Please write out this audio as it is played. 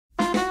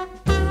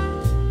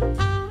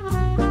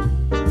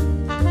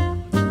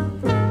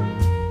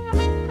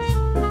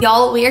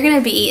Y'all, we are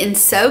gonna be eating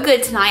so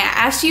good tonight.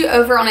 I asked you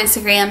over on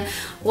Instagram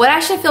what I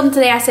should film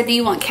today. I said, do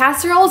you want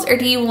casseroles or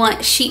do you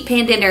want sheet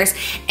pan dinners?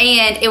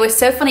 And it was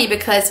so funny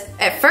because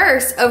at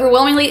first,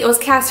 overwhelmingly, it was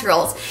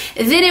casseroles.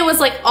 Then it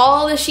was like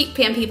all the sheet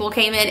pan people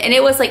came in and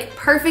it was like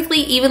perfectly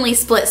evenly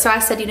split. So I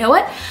said, you know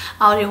what?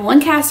 I'll do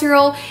one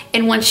casserole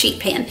and one sheet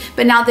pan.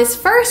 But now this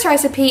first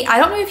recipe, I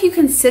don't know if you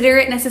consider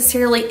it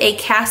necessarily a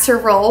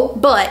casserole,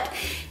 but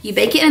you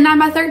bake it in a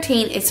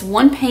 9x13. It's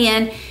one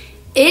pan.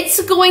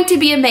 It's going to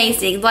be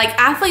amazing. Like,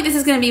 I feel like this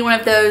is going to be one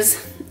of those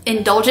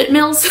indulgent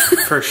meals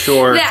for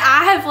sure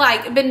that I have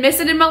like been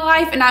missing in my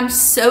life, and I'm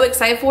so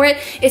excited for it.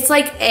 It's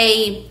like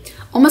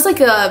almost like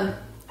a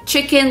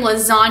chicken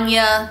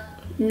lasagna,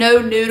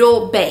 no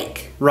noodle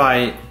bake.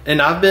 Right.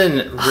 And I've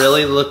been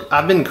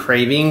I've been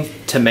craving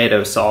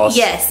tomato sauce.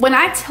 Yes. When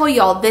I tell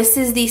y'all this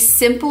is the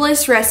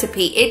simplest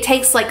recipe, it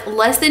takes like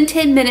less than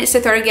 10 minutes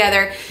to throw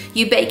together.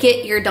 You bake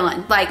it, you're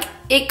done. Like,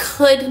 it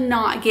could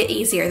not get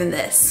easier than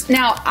this.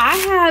 Now, I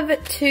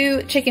have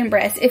 2 chicken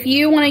breasts. If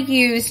you want to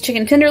use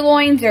chicken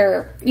tenderloins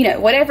or, you know,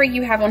 whatever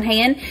you have on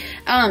hand,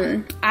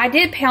 I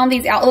did pound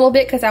these out a little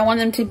bit because I want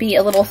them to be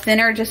a little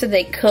thinner just so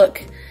they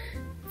cook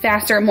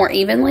faster and more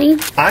evenly.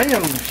 I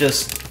am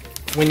just,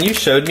 when you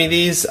showed me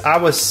these, I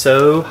was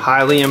so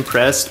highly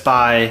impressed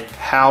by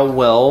how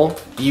well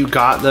you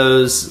got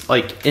those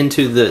like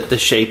into the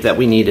shape that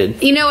we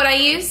needed. You know what I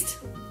used?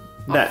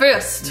 My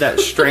fist.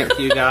 That strength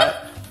you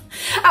got.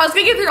 I was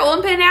gonna get the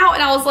rolling pin out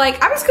and I was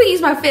like, I'm just gonna use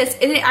my fist,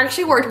 and it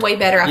actually worked way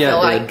better, I feel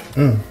like.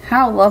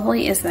 How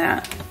lovely is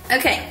that?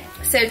 Okay,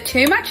 so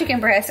to my chicken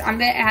breast, I'm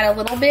gonna add a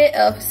little bit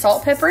of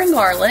salt, pepper, and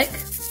garlic.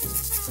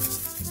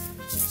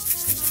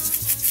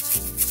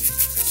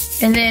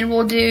 And then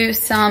we'll do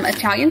some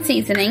Italian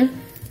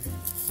seasoning.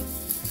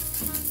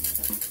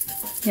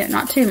 Yeah,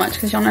 not too much,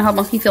 because y'all know how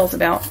Monkey feels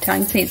about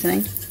Italian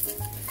seasoning.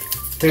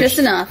 Just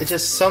enough. It's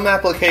just some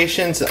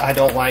applications I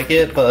don't like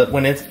it, but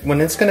when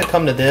it's gonna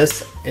come to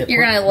this,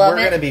 you're gonna love it.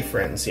 We're gonna be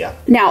friends, yeah.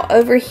 Now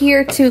over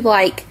here to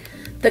like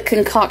the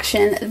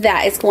concoction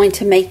that is going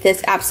to make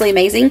this absolutely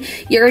amazing,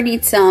 you're gonna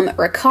need some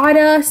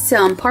ricotta,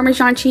 some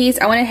Parmesan cheese.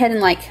 I went ahead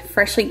and like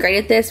freshly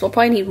grated this. We'll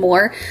probably need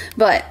more,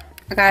 but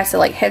I got us a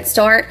like head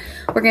start.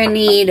 We're gonna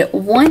need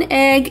 1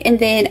 egg, and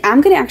then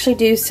I'm gonna actually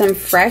do some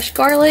fresh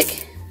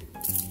garlic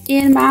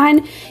in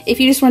mine.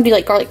 If you just want to do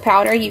like garlic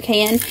powder, you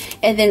can,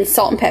 and then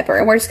salt and pepper,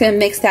 and we're just going to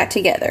mix that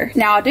together.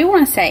 Now, I do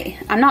want to say,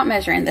 I'm not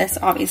measuring this,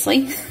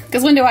 obviously,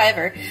 because when do I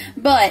ever?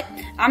 But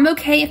I'm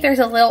okay if there's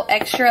a little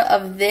extra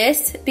of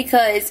this,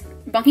 because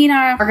Bunky and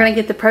I are going to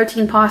get the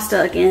protein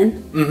pasta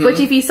again, which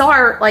if you saw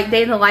our like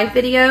day in the life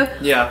video,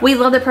 we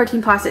love the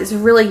protein pasta. It's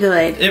really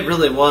good. It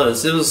really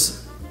was. It was.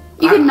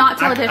 You could not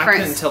tell a difference. I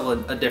couldn't tell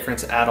a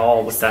difference at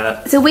all with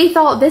that. So we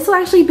thought this will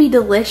actually be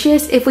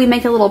delicious if we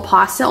make a little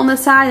pasta on the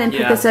side and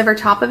put this over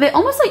top of it,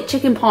 almost like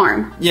chicken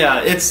parm.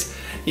 Yeah, it's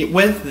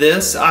with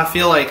this. I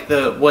feel like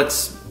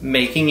what's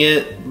making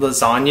it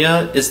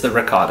lasagna is the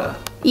ricotta.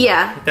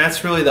 Yeah,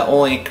 that's really the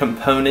only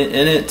component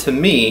in it to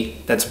me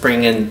that's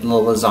bringing the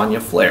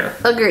lasagna flair.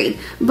 Agreed.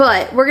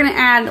 But we're gonna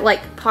add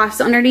like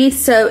pasta underneath,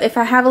 so if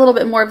I have a little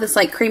bit more of this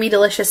like creamy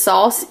delicious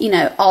sauce, you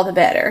know, all the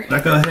better. Can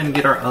I go ahead and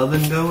get our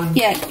oven going?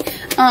 Yeah.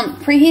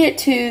 Preheat it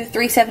to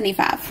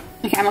 375.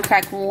 Okay, I'm gonna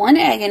crack 1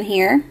 egg in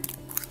here,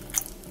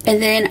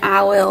 and then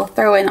I will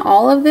throw in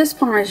all of this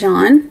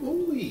Parmesan.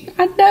 Ooh.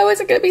 I know, it's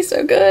gonna be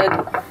so good.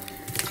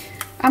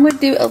 I'm gonna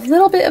do a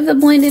little bit of the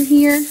blend in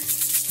here,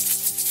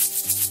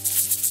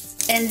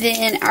 and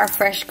then our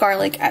fresh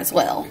garlic as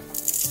well.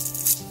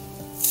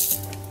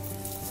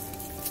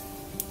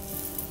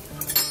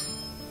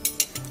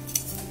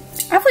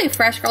 I feel like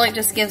fresh garlic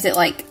just gives it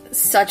like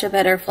such a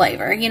better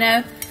flavor, you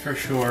know? For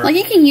sure. Like,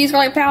 you can use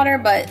garlic powder,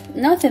 but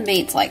nothing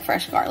beats like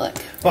fresh garlic.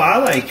 Well, I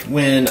like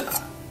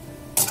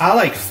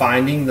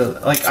finding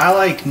I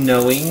like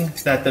knowing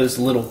that those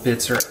little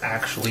bits are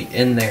actually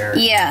in there.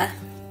 Yeah.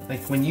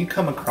 Like when you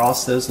come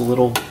across those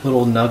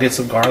little nuggets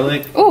of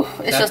garlic. Ooh,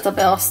 it's just the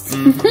best.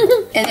 And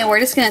then we're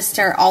just gonna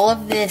stir all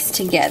of this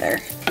together.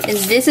 And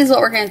this is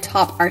what we're gonna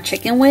top our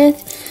chicken with.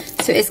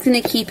 So it's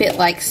gonna keep it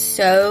like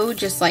so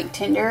just like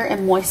tender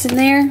and moist in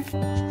there.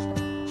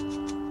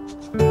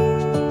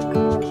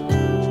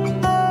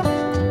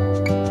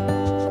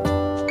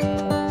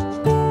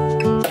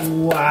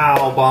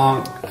 Wow,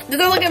 Bonk. Does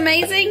that look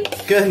amazing?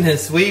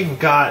 Goodness, we've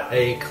got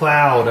a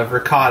cloud of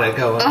ricotta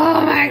going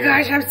on. Oh my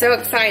gosh, I'm so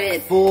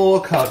excited. Full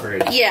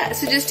coverage. Yeah,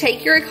 so just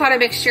take your ricotta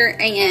mixture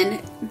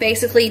and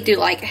basically do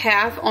like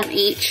half on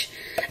each.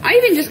 I'm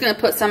even just gonna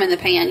put some in the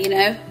pan, you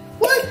know?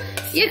 What?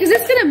 Yeah, because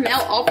it's gonna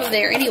melt off of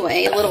there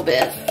anyway, a little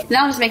bit.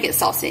 Now I'll just make it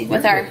saucy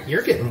with our...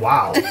 You're getting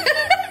wild.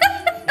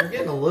 You're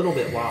getting a little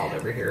bit wild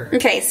over here.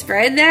 Okay,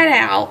 spread that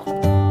out.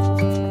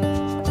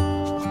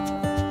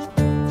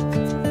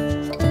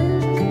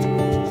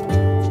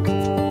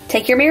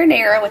 Take your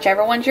marinara,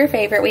 whichever one's your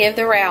favorite. We have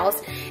the Rouse,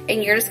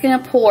 and you're just gonna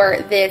pour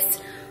this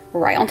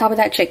right on top of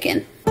that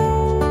chicken.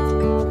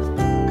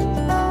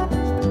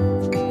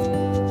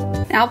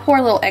 I'll pour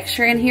a little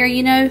extra in here,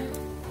 you know.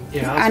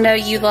 Yeah. I know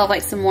you love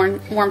like some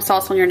warm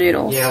sauce on your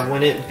noodles. Yeah,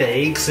 when it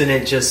bakes and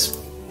it just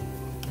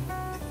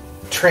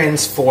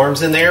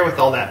transforms in there with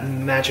all that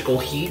magical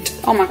heat.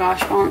 Oh my gosh,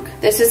 Bonk.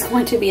 This is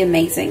going to be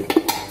amazing.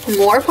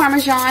 More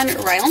Parmesan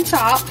right on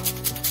top.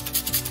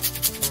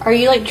 Are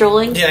you like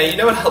drooling? Yeah, you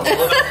know what I love? You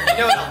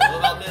know what I love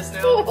about this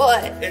now?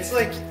 What? It's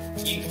like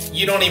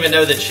you don't even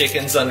know the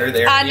chicken's under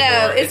there I anymore.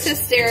 know, it's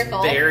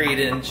hysterical. Buried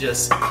in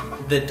just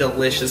the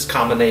delicious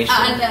combination.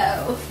 I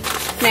know.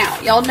 Now,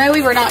 y'all know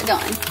we were not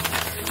done.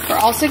 We're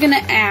also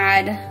gonna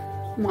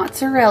add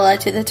mozzarella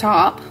to the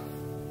top.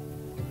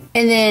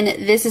 And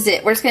then this is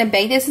it. We're just gonna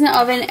bake this in the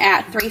oven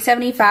at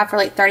 375 for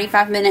like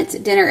 35 minutes.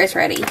 Dinner is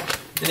ready.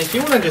 And if you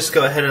want to just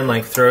go ahead and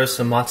like throw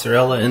some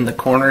mozzarella in the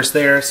corners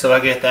there, so I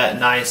get that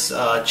nice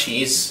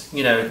cheese,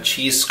 you know,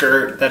 cheese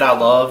skirt that I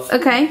love.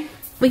 Okay,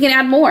 we can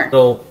add more.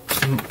 Little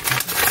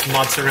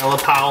mozzarella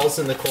piles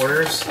in the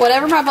corners.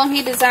 Whatever my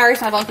Bunky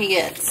desires, my Bunky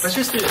gets. Let's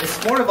just do it.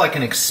 It's more of like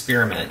an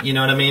experiment, you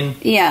know what I mean?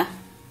 Yeah.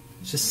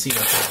 Let's just see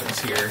what happens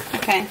here.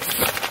 Okay.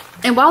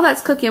 And while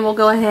that's cooking, we'll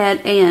go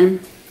ahead and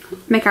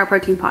make our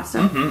protein pasta.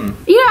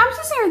 Mm-hmm. You know, I'm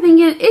just sitting here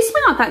thinking, it's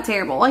really not that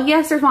terrible. Like,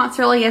 yes, there's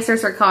mozzarella, yes,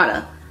 there's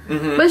ricotta.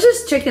 Mm-hmm. But it's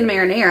just chicken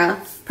marinara,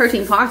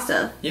 protein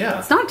pasta. Yeah.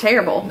 It's not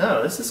terrible.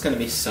 No, this is going to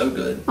be so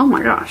good. Oh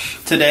my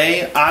gosh.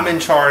 Today, I'm in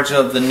charge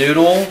of the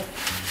noodle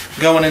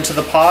going into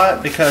the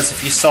pot because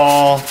if you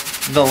saw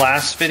the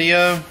last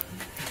video,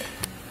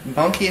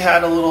 Bunky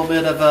had a little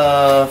bit of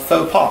a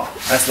faux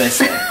pas, as they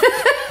say.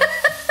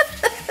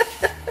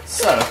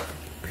 So,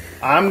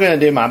 I'm going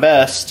to do my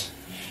best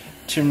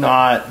to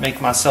not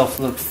make myself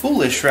look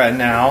foolish right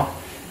now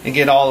and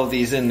get all of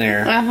these in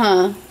there.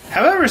 Uh-huh.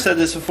 Have I ever said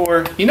this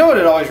before? You know what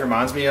it always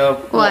reminds me of?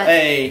 What? Well,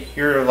 A,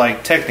 you're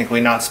like technically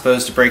not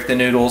supposed to break the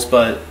noodles,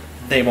 but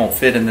they won't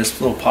fit in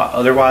this little pot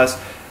otherwise.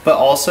 But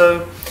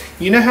also,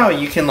 you know how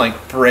you can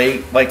like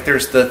break, like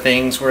there's the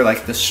things where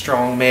like the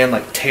strong man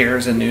like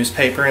tears a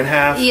newspaper in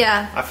half?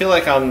 Yeah. I feel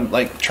like I'm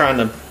like trying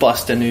to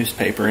bust a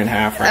newspaper in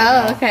half right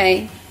now. Oh,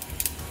 okay.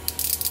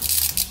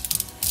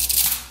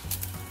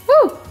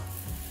 Woo!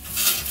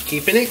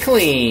 Keeping it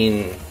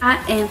clean. I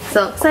am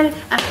so excited.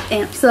 I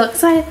am so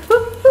excited. Woo,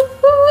 woo,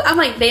 woo. I'm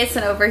like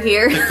dancing over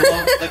here.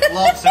 The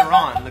gloves are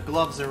on. The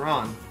gloves are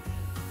on.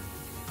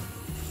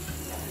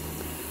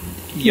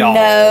 Y'all.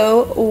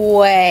 No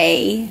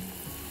way.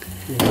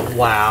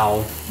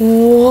 Wow.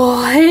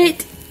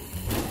 What?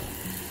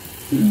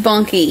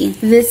 Bunky.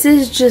 This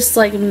is just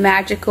like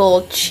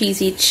magical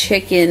cheesy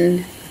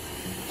chicken.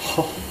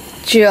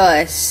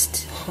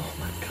 Just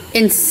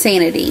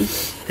insanity.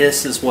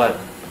 This is what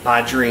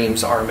my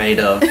dreams are made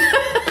of.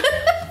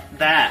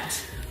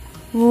 That.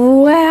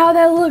 Wow,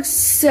 that looks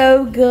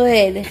so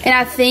good. And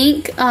I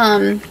think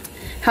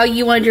how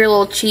you wanted your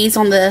little cheese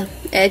on the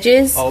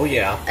edges. Oh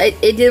yeah.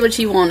 It did what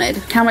you wanted.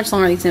 How much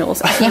longer are these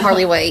noodles? I can't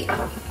hardly wait.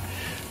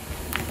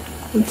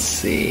 Let's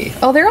see.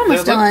 Oh, they're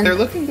almost done. They're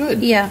looking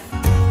good. Yeah.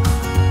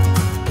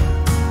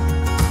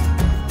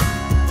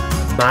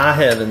 My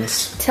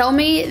heavens. Tell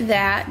me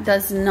that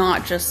does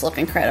not just look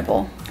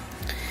incredible.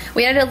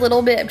 We added a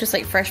little bit of just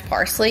like fresh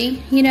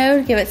parsley, you know,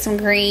 to give it some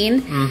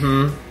green.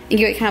 Mm-hmm. And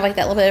give it kind of like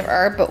that little bit of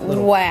herb, but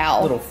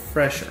wow. Little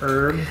fresh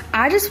herb.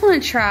 I just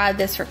want to try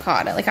this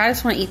ricotta. Like, I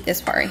just want to eat this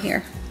part right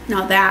here.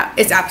 Now that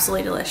is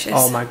absolutely delicious.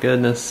 Oh my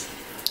goodness.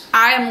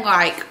 I am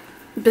like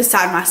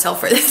beside myself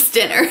for this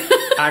dinner.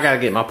 I gotta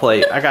get my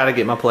plate. I gotta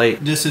get my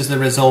plate. This is the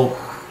result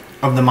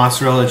of the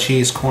mozzarella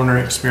cheese corner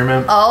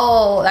experiment.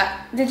 Oh,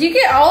 did you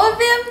get all of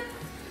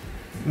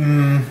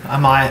them? I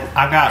might.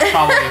 I got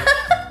probably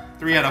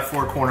 3 out of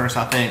 4 corners,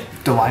 I think.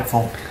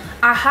 Delightful.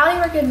 I highly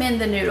recommend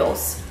the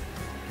noodles.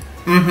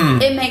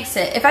 Mm-hmm. It makes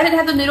it. If I didn't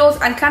have the noodles,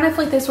 I'd kind of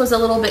feel like this was a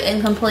little bit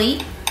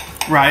incomplete.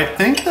 Right.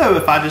 Think though,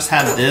 if I just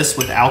had this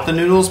without the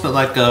noodles, but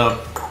like a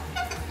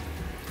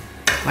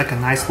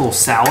nice little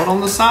salad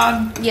on the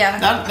side. Yeah.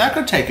 That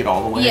could take it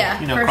all the way. Yeah,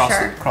 you know, for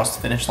sure. across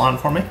the finish line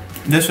for me.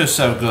 This is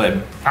so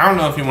good. I don't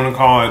know if you want to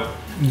call it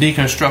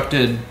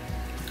deconstructed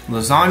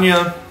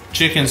lasagna,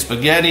 chicken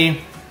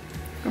spaghetti,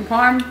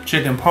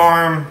 chicken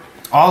parm,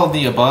 all of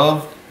the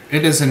above.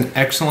 It is an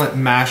excellent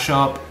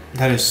mashup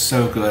that is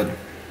so good.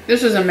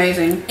 This is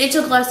amazing. It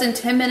took less than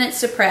 10 minutes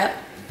to prep,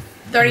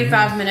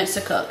 35 minutes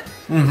to cook.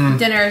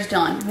 Dinner is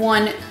done.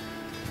 One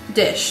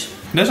dish.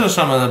 This is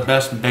some of the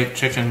best baked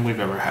chicken we've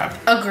ever had.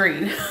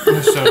 Agreed.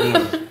 It's so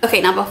good.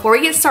 Okay, now before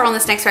we get started on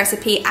this next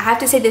recipe, I have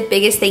to say the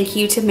biggest thank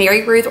you to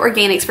Mary Ruth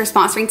Organics for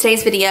sponsoring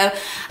today's video.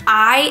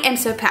 I am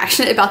so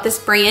passionate about this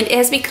brand. It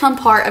has become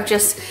part of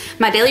just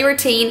my daily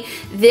routine.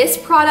 This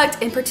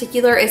product in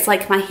particular is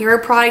like my hero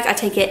product. I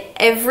take it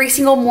every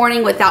single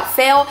morning without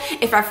fail.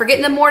 If I forget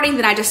in the morning,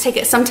 then I just take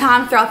it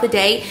sometime throughout the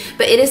day.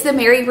 But it is the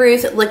Mary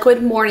Ruth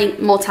Liquid Morning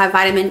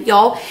Multivitamin.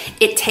 Y'all,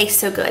 it tastes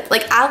so good.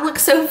 Like, I look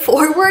so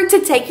forward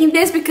to taking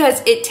this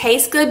because it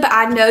tastes good, but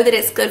I know that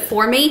it's good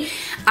for me.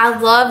 I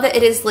love that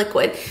it is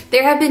liquid.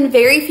 There have been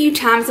very few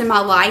times in my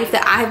life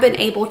that I've been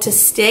able to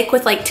stick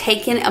with like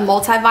taking a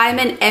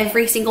multivitamin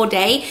every single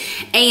day,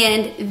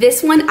 and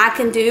this one I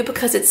can do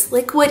because it's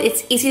liquid,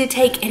 it's easy to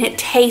take, and it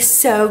tastes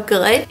so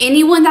good.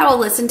 Anyone that will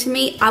listen to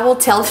me, I will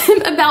tell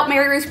them about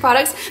Mary Ruth's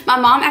products. My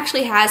mom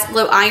actually has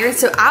low iron,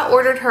 so I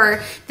ordered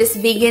her this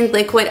vegan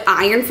liquid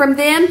iron from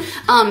them.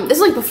 This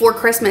is like before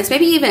Christmas,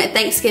 maybe even at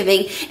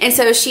Thanksgiving, and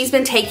so she's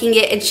been taking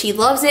it and she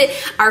loves it.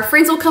 Our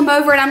friends will come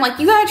over and I'm like,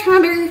 you gotta try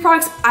Mary Ruth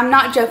products. I'm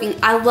not joking,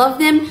 I love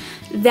them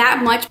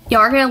that much.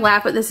 Y'all are gonna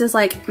laugh, but this is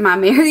like my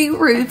Mary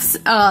Ruth's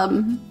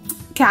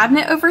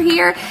cabinet over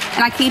here,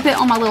 and I keep it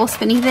on my little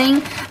spinny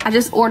thing. I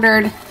just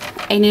ordered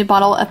a new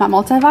bottle of my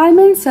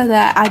multivitamin so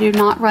that I do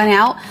not run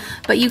out.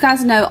 But you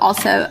guys know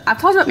also, I've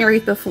talked about Mary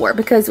Ruth before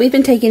because we've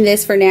been taking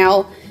this for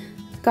now,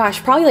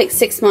 gosh, probably like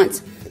 6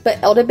 months. But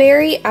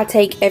elderberry I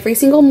take every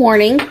single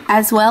morning,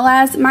 as well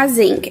as my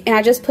zinc, and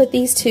I just put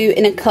these two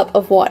in a cup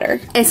of water.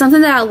 And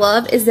something that I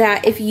love is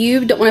that if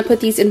you don't want to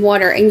put these in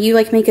water and you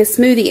like make a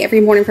smoothie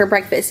every morning for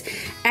breakfast,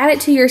 add it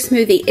to your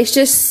smoothie. It's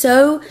just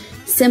so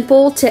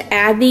simple to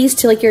add these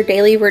to like your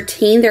daily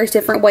routine. There's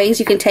different ways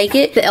you can take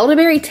it. The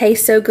elderberry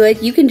tastes so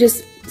good, you can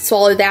just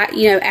swallow that,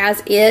 you know,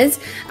 as is.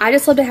 I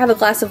just love to have a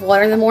glass of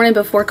water in the morning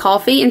before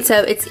coffee, and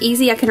so it's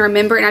easy. I can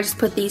remember, and I just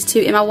put these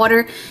two in my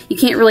water. You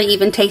can't really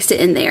even taste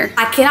it in there.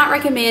 I cannot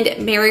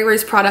recommend Mary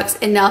Ruth's products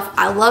enough.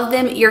 I love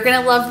them. You're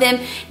gonna love them.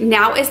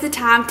 Now is the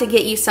time to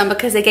get you some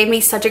because they gave me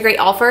such a great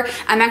offer.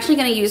 I'm actually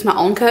gonna use my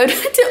own code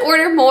to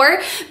order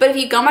more, but if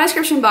you go in my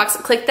description box,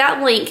 click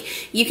that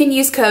link, you can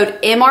use code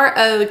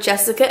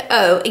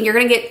MROJessicaO, and you're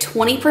gonna get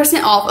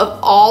 20% off of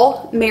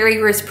all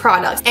Mary Ruth's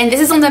products. And this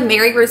is on the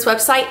Mary Ruth's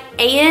website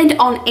and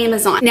on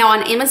Amazon. Now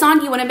on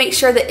Amazon, you wanna make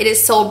sure that it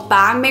is sold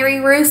by Mary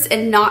Ruth's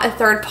and not a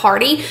third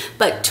party,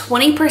 but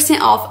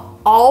 20% off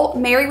all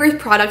Mary Ruth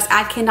products.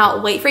 I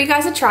cannot wait for you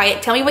guys to try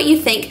it. Tell me what you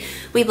think.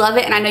 We love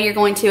it, and I know you're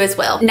going to as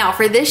well. Now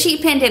for this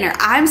sheet pan dinner,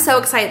 I'm so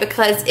excited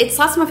because it's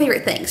lots of my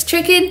favorite things.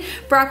 Chicken,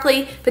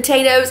 broccoli,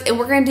 potatoes, and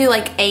we're gonna do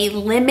like a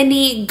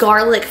lemony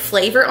garlic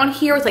flavor on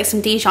here with like some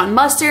Dijon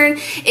mustard.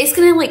 It's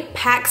gonna like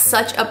pack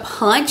such a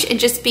punch and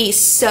just be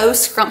so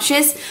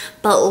scrumptious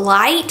but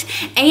light.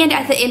 And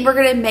at the end, we're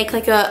gonna make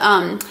like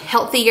a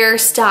healthier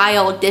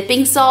style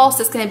dipping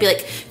sauce. It's gonna be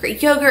like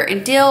Greek yogurt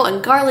and dill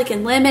and garlic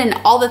and lemon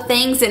and all the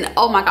things. And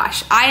oh my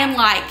gosh, I am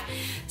like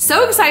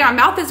so excited. My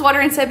mouth is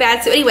watering so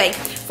bad. So anyway,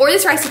 for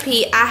this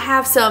recipe, I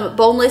have some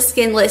boneless,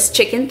 skinless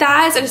chicken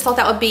thighs. I just thought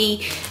that would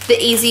be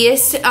the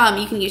easiest. You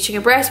can use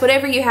chicken breast,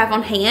 whatever you have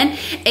on hand.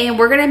 And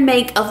we're gonna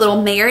make a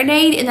little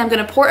marinade, and I'm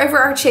gonna pour over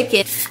our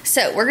chicken.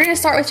 So we're gonna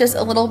start with just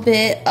a little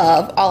bit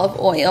of olive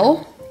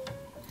oil.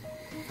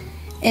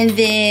 And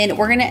then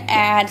we're gonna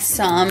add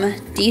some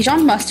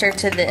Dijon mustard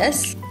to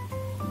this.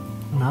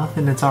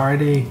 Nothing, it's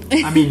already,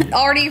 I mean.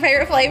 Already your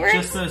favorite flavor?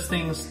 Just those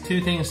things,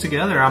 two things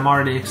together, I'm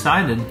already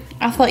excited.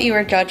 I thought you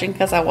were judging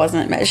because I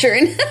wasn't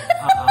measuring.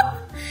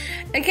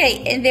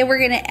 Okay, and then we're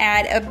gonna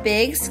add a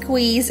big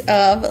squeeze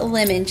of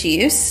lemon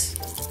juice.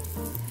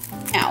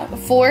 Now,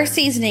 for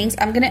seasonings,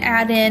 I'm gonna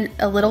add in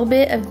a little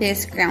bit of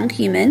this ground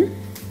cumin,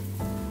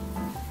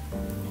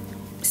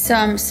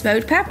 some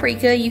smoked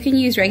paprika, you can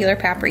use regular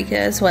paprika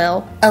as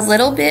well, a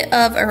little bit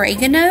of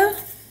oregano,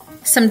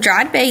 some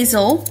dried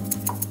basil.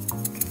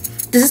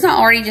 Does this not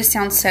already just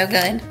sound so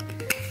good?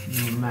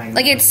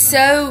 Like it's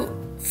so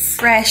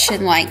fresh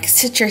and like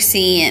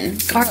citrusy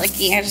and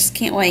garlicky. I just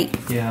can't wait.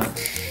 Yeah.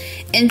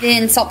 And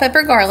then salt,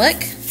 pepper, garlic.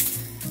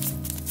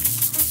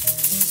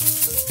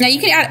 Now you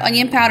can add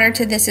onion powder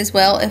to this as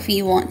well if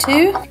you want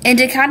to. And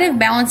to kind of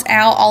balance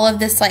out all of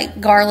this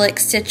like garlic,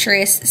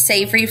 citrus,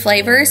 savory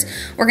flavors,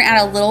 we're gonna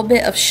add a little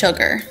bit of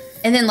sugar.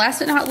 And then last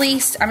but not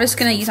least, I'm just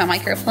gonna use my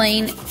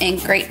microplane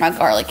and grate my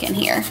garlic in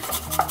here.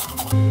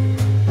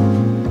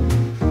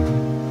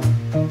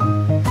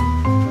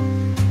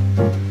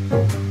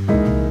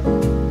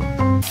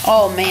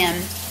 Oh man.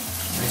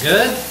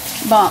 Good?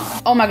 Bunk.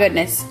 Oh my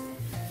goodness.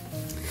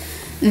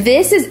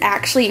 This is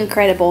actually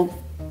incredible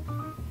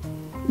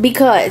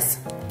because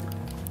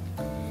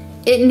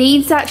it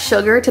needs that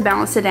sugar to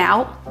balance it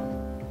out,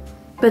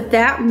 but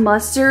that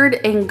mustard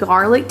and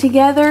garlic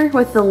together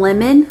with the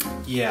lemon.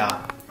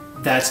 Yeah,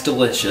 that's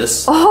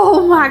delicious.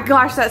 Oh my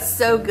gosh, that's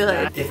so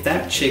good. If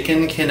that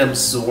chicken can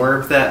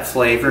absorb that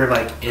flavor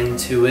like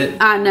into it,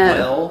 I know.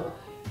 Well,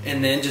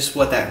 and then just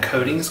what that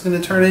coating's gonna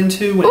turn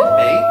into when it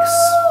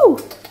bakes.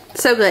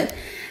 So good.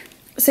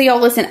 So y'all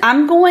listen,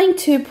 I'm going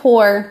to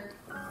pour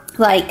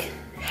like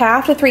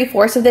half to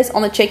 3/4 of this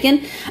on the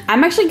chicken.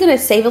 I'm actually gonna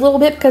save a little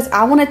bit because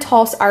I wanna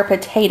toss our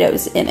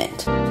potatoes in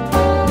it.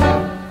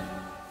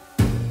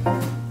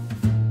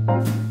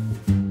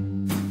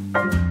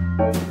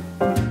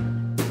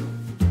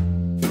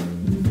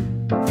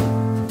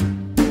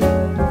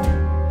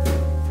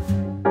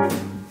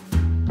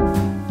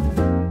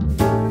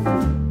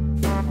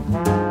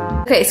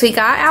 Okay, so we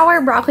got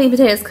our broccoli and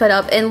potatoes cut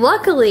up, and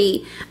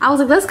luckily, I was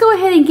like, let's go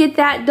ahead and get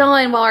that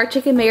done while our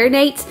chicken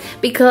marinates,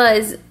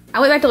 because I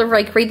went back to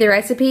like read the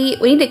recipe.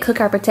 We need to cook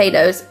our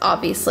potatoes,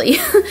 obviously,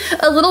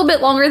 a little bit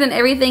longer than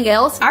everything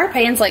else. Our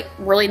pan's like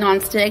really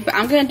non-stick, but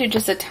I'm gonna do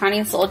just a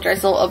tiny little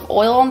drizzle of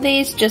oil on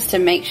these just to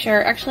make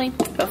sure. Actually,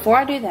 before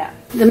I do that,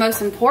 the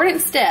most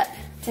important step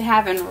to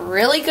having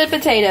really good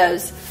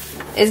potatoes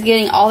is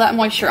getting all that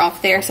moisture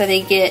off there so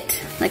they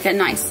get like a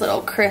nice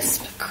little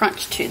crisp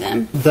crunch to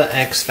them. The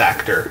X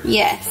factor.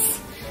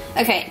 Yes.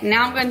 Okay,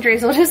 now I'm gonna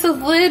drizzle just a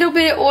little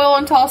bit of oil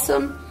and toss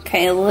them.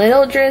 Okay, a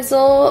little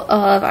drizzle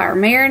of our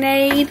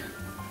marinade.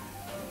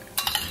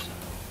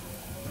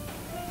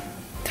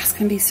 That's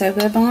gonna be so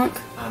good, Bonk.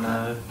 I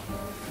know.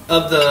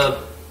 Of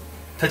the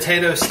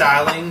potato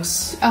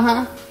stylings,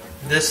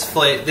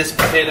 this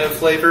potato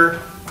flavor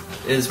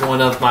is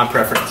one of my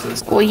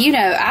preferences. Well, you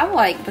know, I've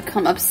like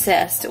become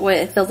obsessed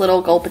with the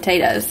little gold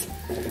potatoes.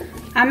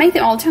 I make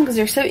them all the time because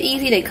they're so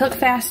easy. They cook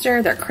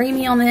faster. They're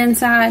creamy on the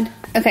inside.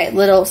 Okay,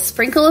 little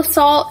sprinkle of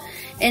salt.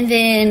 And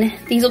then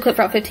these will cook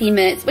for about 15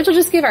 minutes, which will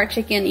just give our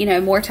chicken, you know,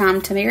 more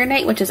time to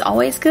marinate, which is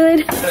always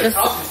good.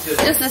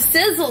 Just a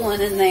sizzling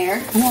in there.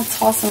 I'm gonna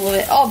toss them a little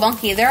bit. Oh,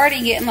 Bunky, they're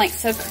already getting like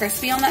so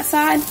crispy on that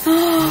side.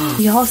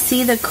 Y'all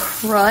see the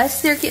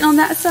crust they're getting on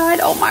that side?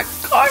 Oh my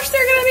gosh,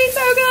 they're gonna be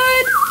so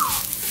good.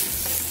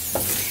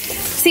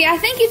 See, I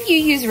think if you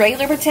use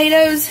regular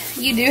potatoes,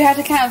 you do have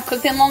to kind of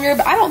cook them longer,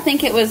 but I don't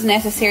think it was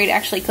necessary to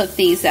actually cook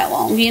these that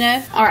long, you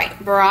know? All right,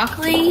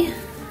 broccoli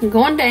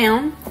going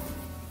down.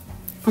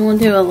 I'm gonna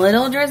do a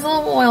little drizzle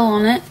of oil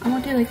on it. I'm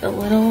gonna do like a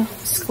little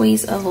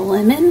squeeze of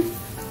lemon.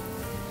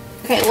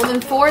 Okay, well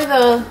then for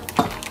the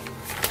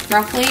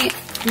broccoli,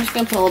 I'm just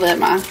gonna put a little bit of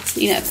my,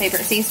 you know,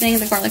 favorite seasoning,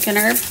 the garlic and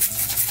herb.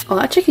 Oh,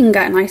 that chicken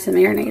got nice and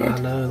marinated. I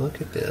know,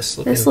 look at this.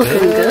 It's looking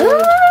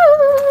good.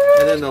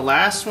 And then the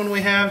last one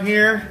we have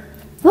here.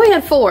 We only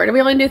had 4. Did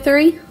we only do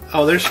 3?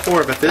 Oh, there's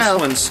 4, but this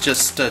one's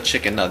just a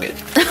chicken nugget.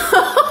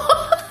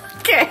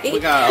 Okay.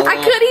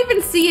 I couldn't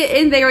even see it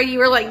in there when you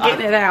were like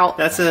getting it out.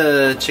 That's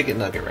a chicken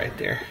nugget right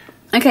there.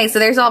 Okay, so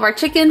there's all of our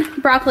chicken,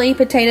 broccoli,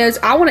 potatoes.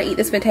 I want to eat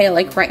this potato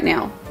like right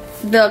now.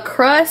 The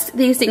crust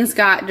these things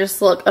got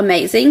just look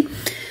amazing.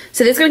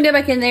 So this is going to go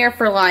back in there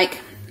for like...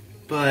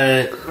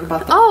 But what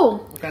about the...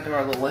 Oh! We got to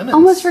our little lemons.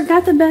 Almost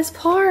forgot the best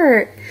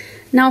part.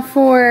 Now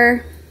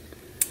for,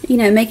 you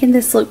know, making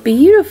this look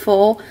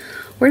beautiful,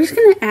 we're just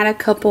going to add a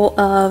couple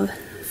of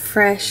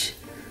fresh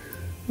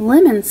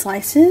lemon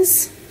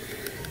slices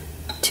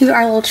to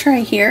our little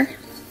tray here.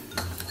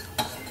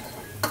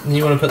 And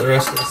you want to put the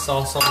rest of the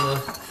sauce on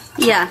the...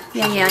 Yeah.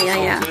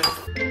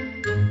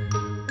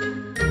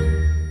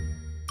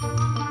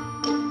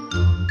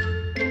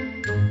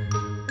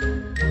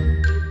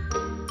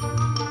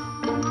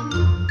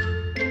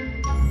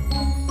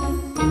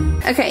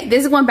 Okay,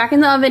 this is going back in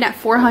the oven at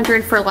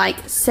 400 for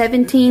like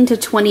 17 to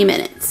 20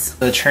 minutes.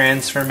 The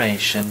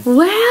transformation.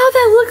 Wow,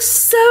 that looks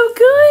so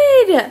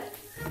good.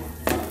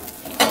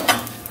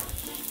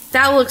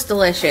 That looks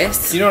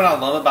delicious. You know what I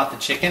love about the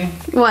chicken?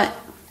 What?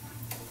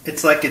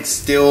 It's like it's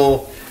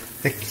still...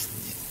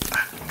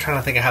 I'm trying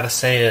to think of how to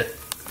say it.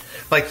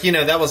 Like, you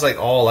know, that was like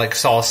all like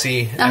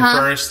saucy at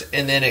first,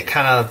 and then it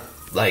kind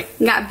of like...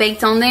 Got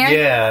baked on there?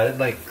 Yeah,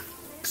 like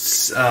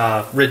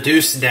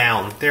reduced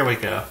down. There we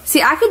go.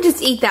 See, I could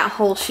just eat that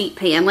whole sheet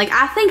pan. Like,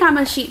 I think I'm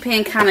a sheet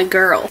pan kind of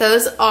girl.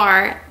 Those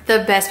are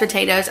the best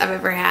potatoes I've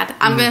ever had.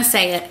 I'm going to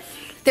say it.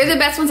 They're the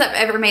best ones I've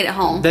ever made at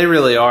home. They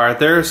really are.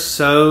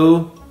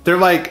 They're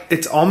like,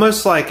 it's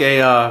almost like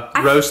a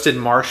roasted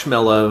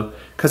marshmallow.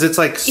 Because it's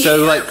like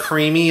so like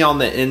creamy on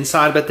the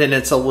inside, but then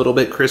it's a little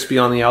bit crispy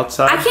on the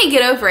outside. I can't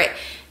get over it.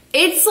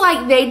 It's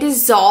like they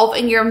dissolve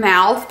in your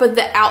mouth, but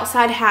the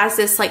outside has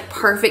this like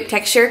perfect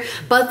texture.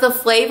 But the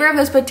flavor of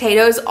those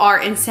potatoes are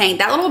insane.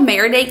 That little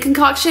marinade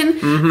concoction,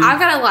 I've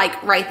got to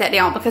like write that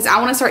down because I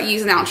want to start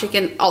using that on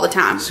chicken all the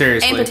time.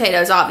 Seriously. And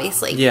potatoes,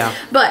 obviously. Yeah.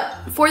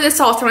 But for this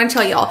sauce, I want to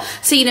tell y'all.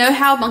 So you know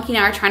how Bunky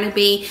and I are trying to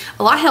be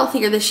a lot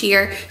healthier this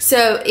year.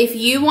 So if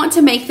you want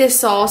to make this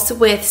sauce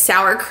with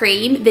sour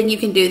cream, then you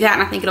can do that.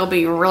 And I think it'll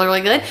be really,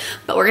 really good.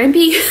 But we're going to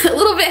be a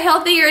little bit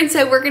healthier. And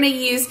so we're going to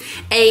use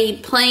a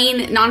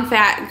plain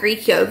non-fat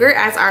Greek yogurt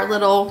as our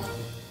little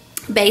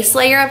base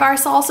layer of our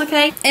sauce,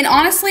 okay? And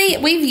honestly,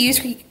 we've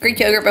used Greek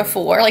yogurt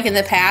before, like in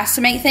the past,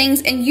 to make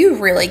things, and you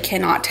really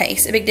cannot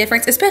taste a big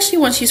difference, especially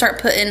once you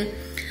start putting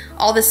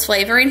all this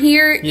flavor in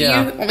here.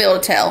 Yeah. You won't be able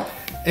to tell.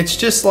 It's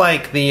just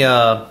like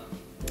the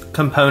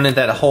component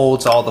that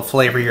holds all the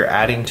flavor you're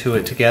adding to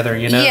it together,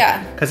 you know?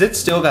 Yeah. Because it's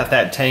still got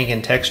that tang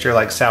and texture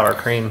like sour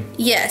cream.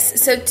 Yes,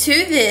 so to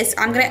this,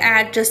 I'm gonna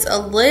add just a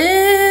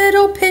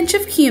little pinch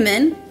of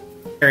cumin.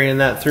 Carrying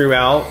that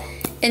throughout.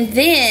 And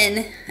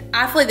then,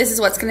 I feel like this is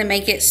what's gonna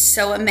make it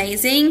so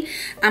amazing.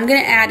 I'm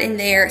gonna add in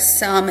there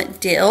some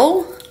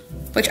dill,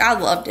 which I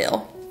love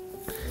dill.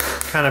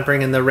 Kind of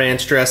bringing the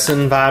ranch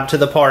dressing vibe to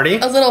the party.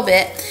 A little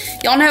bit.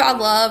 Y'all know I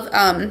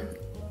love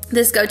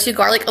this go-to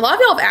garlic. A lot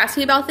of y'all have asked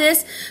me about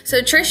this.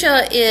 So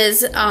Trisha is,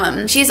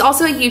 she's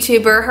also a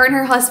YouTuber. Her and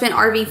her husband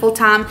RV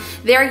full-time.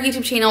 Their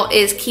YouTube channel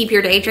is Keep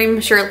Your Daydream.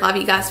 I'm sure a lot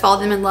of you guys follow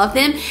them and love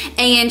them.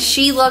 And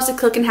she loves to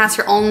cook and has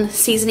her own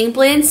seasoning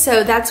blend.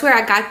 So that's where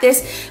I got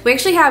this. We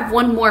actually have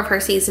one more of her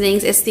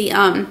seasonings. It's the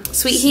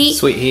Sweet Heat.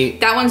 Sweet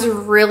Heat. That one's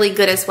really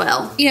good as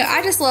well. You know,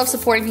 I just love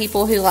supporting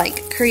people who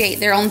like create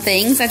their own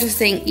things. I just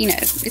think, you know,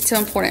 it's so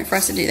important for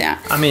us to do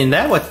that. I mean,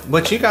 that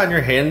what you got in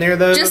your hand there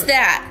though. Just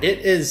that. It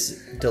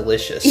is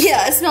delicious.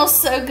 Yeah, it smells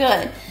so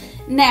good.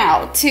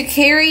 Now, to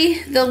carry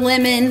the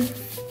lemon,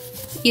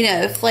 you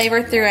know,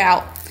 flavor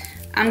throughout,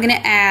 I'm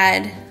gonna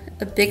add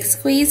a big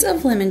squeeze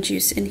of lemon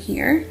juice in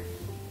here.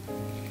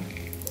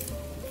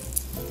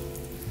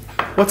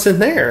 What's in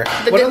there?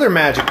 What other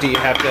magic do you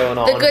have going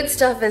on? The good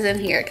stuff is in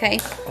here, okay?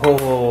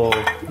 Oh,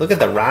 look at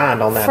the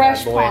rind on that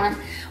fresh bad boy. parm.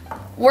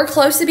 We're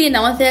close to being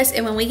done with this,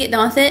 and when we get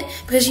done with it,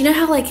 because you know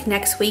how like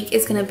next week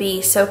is gonna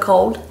be so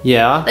cold?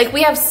 Yeah. Like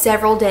we have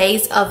several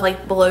days of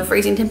like below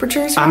freezing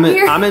temperatures around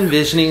here. I'm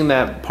envisioning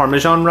that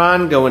Parmesan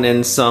rind going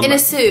in some in a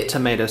soup.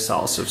 Tomato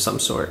sauce of some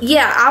sort.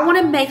 Yeah, I want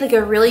to make like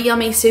a really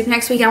yummy soup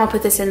next week. I want to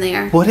put this in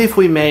there. What if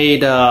we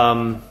made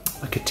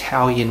like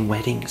Italian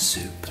wedding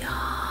soup?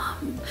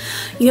 Yum.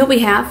 You know what we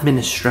have?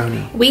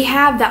 Minestrone. We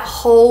have that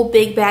whole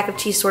big bag of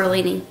cheese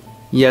tortellini.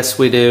 Yes,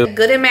 we do. A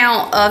good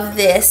amount of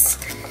this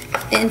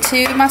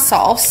into my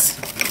sauce.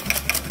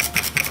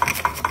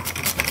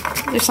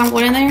 There's some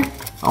going in there?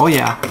 Oh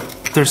yeah.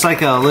 There's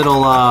like a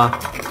little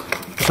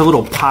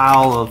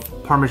pile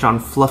of Parmesan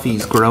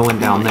fluffies growing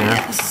down there.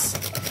 Yes.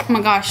 Oh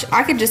my gosh,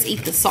 I could just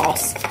eat the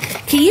sauce.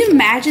 Can you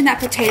imagine that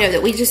potato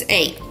that we just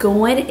ate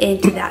going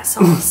into that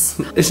sauce?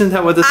 Isn't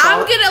that what the sauce?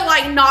 I'm gonna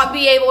like not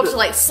be able to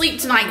like sleep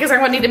tonight because I'm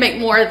gonna need to make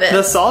more of this.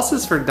 The sauce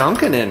is for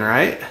dunking in,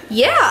 right?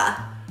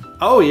 Yeah.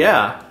 Oh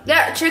yeah.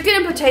 That chicken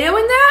and potato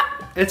in that?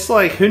 It's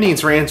like, who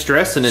needs ranch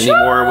dressing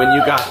anymore when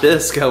you got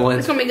this going?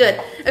 It's gonna be good.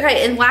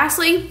 Okay, and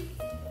lastly,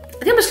 I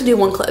think I'm just gonna do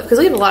 1 clove because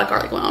we have a lot of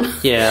garlic going on.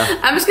 Yeah.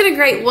 I'm just gonna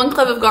grate 1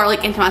 clove of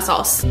garlic into my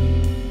sauce.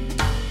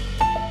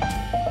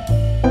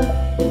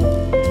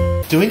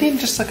 Do we need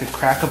just like a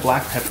crack of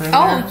black pepper in there?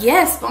 Oh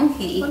yes,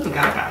 Bunky. I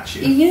got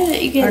you. You get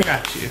it, you get it. I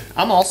got you.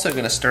 I'm also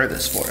gonna stir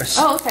this for us.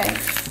 Oh, okay.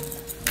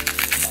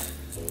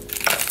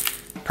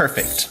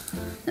 Perfect.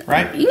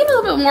 Right? You need a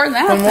little bit more than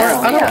that. One more?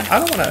 though. I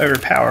don't want to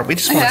overpower. We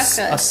just Okay, want that's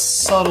good. a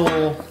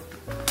subtle.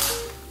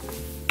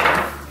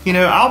 You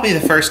know, I'll be the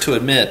first to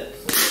admit,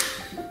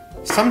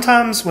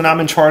 sometimes when I'm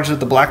in charge of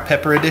the black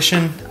pepper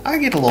edition, I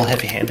get a little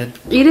heavy-handed.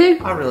 You do?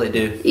 I really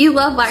do. You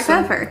love black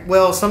pepper.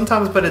 Well,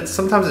 sometimes, but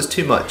sometimes it's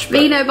too much.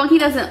 But you know, Bunky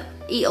doesn't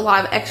eat a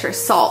lot of extra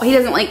salt. He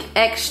doesn't like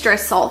extra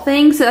salt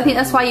things, so I think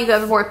that's why you go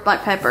overboard with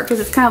black pepper, because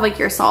it's kind of like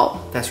your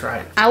salt. That's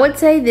right. I would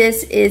say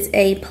this is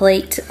a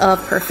plate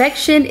of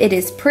perfection. It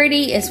is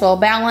pretty, it's well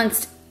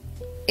balanced.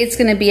 It's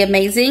gonna be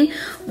amazing.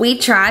 We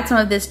tried some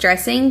of this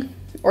dressing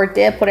or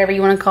dip, whatever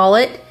you want to call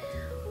it.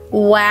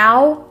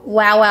 Wow,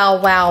 wow, wow,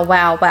 wow,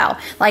 wow, wow.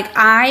 Like,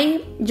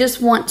 I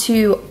just want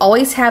to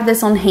always have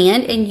this on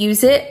hand and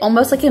use it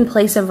almost like in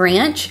place of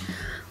ranch,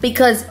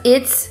 because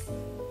it's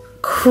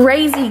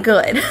crazy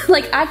good.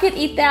 Like, I could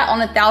eat that on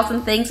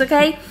 1,000 things,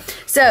 okay?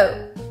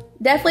 So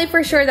definitely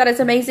for sure that is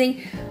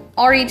amazing.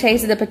 Already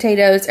tasted the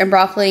potatoes and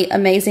broccoli,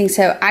 amazing.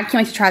 So I can't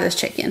wait to try this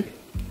chicken.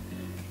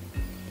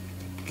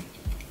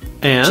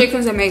 And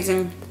Chicken's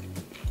amazing.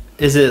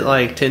 is it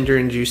like tender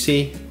and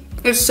juicy?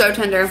 It's so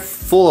tender.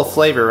 Full of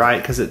flavor,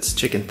 right? Because it's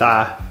chicken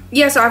thigh.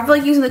 Yeah, so I feel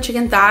like using the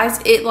chicken thighs,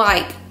 it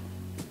like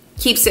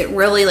keeps it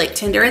really like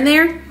tender in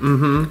there.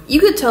 Mm-hmm. You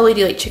could totally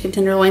do like chicken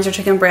tenderloins or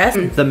chicken breast.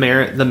 The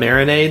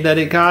marinade that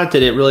it got,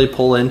 did it really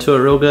pull into it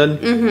real good?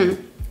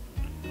 Mm-hmm.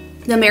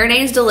 The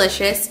marinade is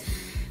delicious.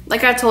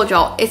 Like I told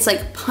y'all, it's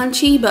like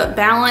punchy but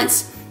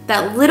balanced.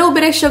 That little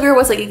bit of sugar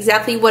was like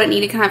exactly what it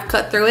needed to kind of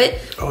cut through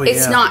it. Oh,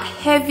 it's not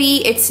heavy.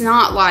 It's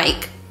not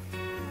like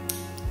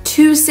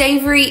too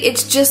savory.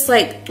 It's just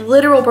like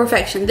literal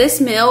perfection. This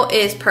meal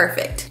is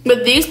perfect.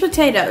 But these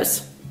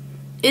potatoes,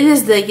 it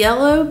is the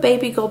yellow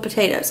baby gold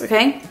potatoes,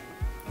 okay?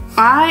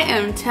 I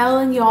am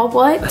telling y'all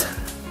what.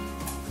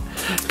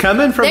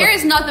 There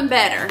is nothing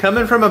better.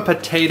 Coming from a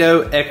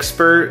potato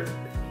expert,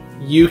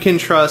 you can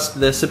trust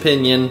this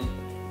opinion.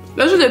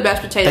 Those are the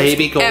best potatoes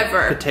Baby gold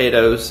ever.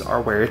 potatoes are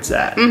where it's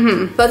at.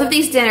 Mm-hmm. Both of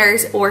these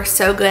dinners were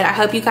so good. I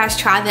hope you guys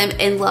try them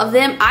and love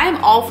them. I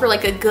am all for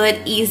like a good,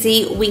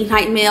 easy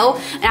weeknight meal.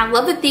 And I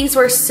love that these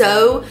were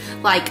so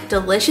like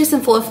delicious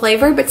and full of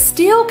flavor, but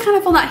still kind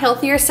of on that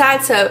healthier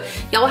side. So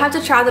y'all will have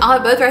to try them. I'll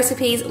have both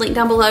recipes linked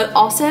down below.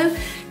 Also,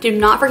 do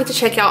not forget to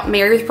check out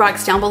Married with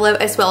products down below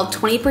as well.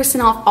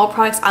 20% off all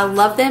products. I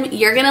love them.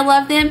 You're gonna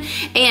love them.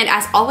 And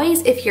as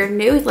always, if you're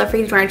new, we'd love for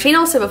you to join our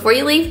channel. So before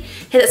you leave,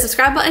 hit that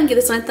subscribe button, give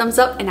this one a thumbs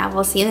up, and I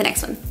will see you in the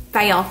next one.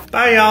 Bye, y'all.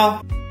 Bye,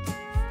 y'all.